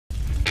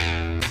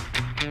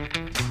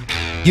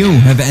You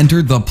have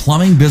entered the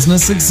Plumbing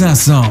Business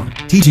Success Zone,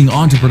 teaching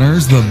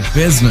entrepreneurs the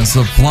business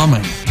of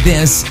plumbing.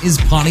 This is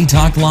Potty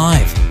Talk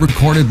Live,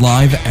 recorded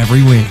live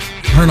every week.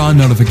 Turn on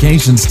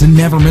notifications to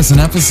never miss an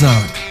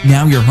episode.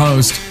 Now your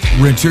host,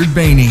 Richard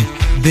Behney,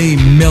 the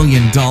 $1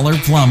 Million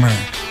Plumber.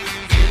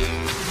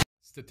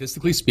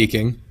 Statistically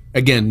speaking,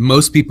 again,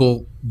 most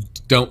people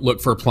don't look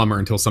for a plumber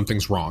until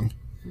something's wrong.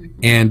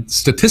 And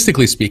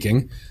statistically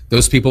speaking,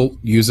 those people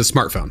use a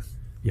smartphone.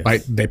 Yes.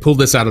 Right? They pull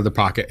this out of their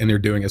pocket and they're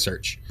doing a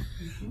search.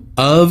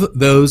 Of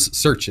those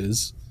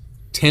searches,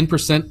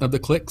 10% of the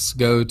clicks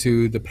go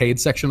to the paid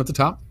section at the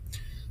top.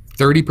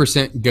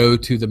 30% go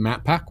to the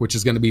map pack, which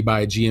is going to be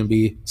by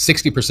GMB.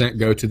 60%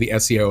 go to the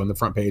SEO on the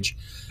front page.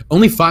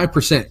 Only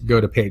 5%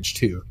 go to page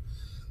 2.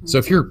 So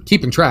if you're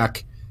keeping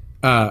track,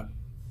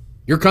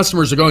 your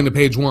customers are going to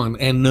page 1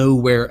 and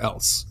nowhere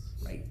else.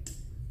 Right.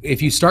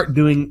 If you start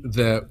doing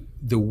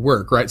the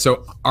work, right?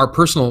 So our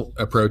personal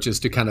approach is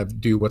to kind of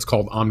do what's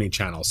called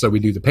omni-channel. So we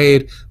do the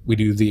paid, we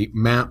do the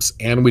maps,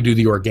 and we do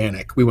the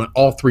organic. We want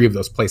all three of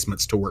those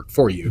placements to work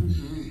for you.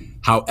 Mm-hmm.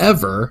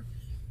 However,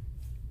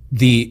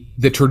 the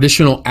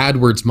traditional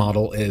AdWords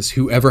model is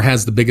whoever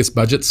has the biggest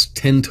budgets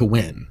tend to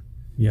win.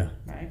 Yeah.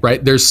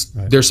 Right? There's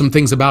some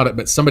things about it,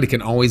 but somebody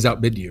can always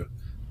outbid you.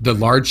 The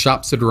large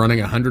shops that are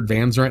running 100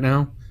 vans right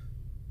now,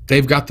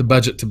 they've got the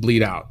budget to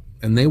bleed out,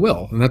 and they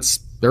will, and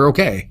they're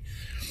okay.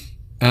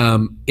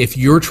 If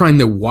you're trying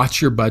to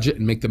watch your budget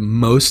and make the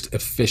most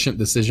efficient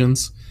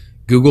decisions,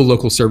 Google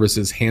Local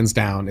Services, hands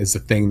down, is the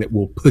thing that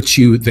will put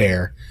you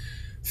there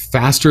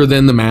faster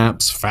than the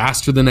maps,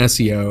 faster than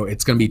SEO.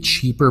 It's going to be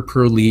cheaper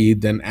per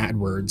lead than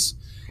AdWords.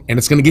 And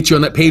it's going to get you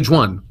on that page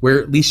 1 where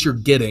at least you're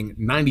getting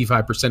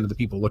 95% of the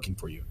people looking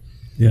for you.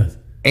 Yes.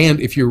 And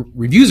if your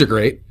reviews are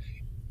great,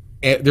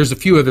 there's a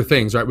few other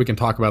things, right? We can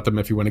talk about them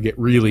if you want to get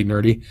really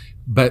nerdy.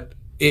 But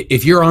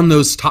if you're on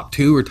those top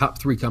 2 or top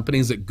 3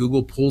 companies that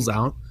Google pulls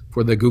out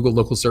for the Google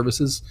Local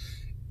Services,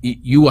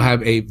 you will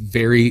have a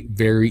very,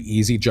 very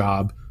easy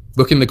job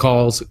booking the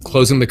calls,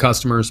 closing the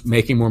customers,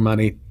 making more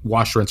money,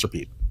 wash, rinse,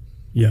 repeat.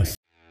 Yes.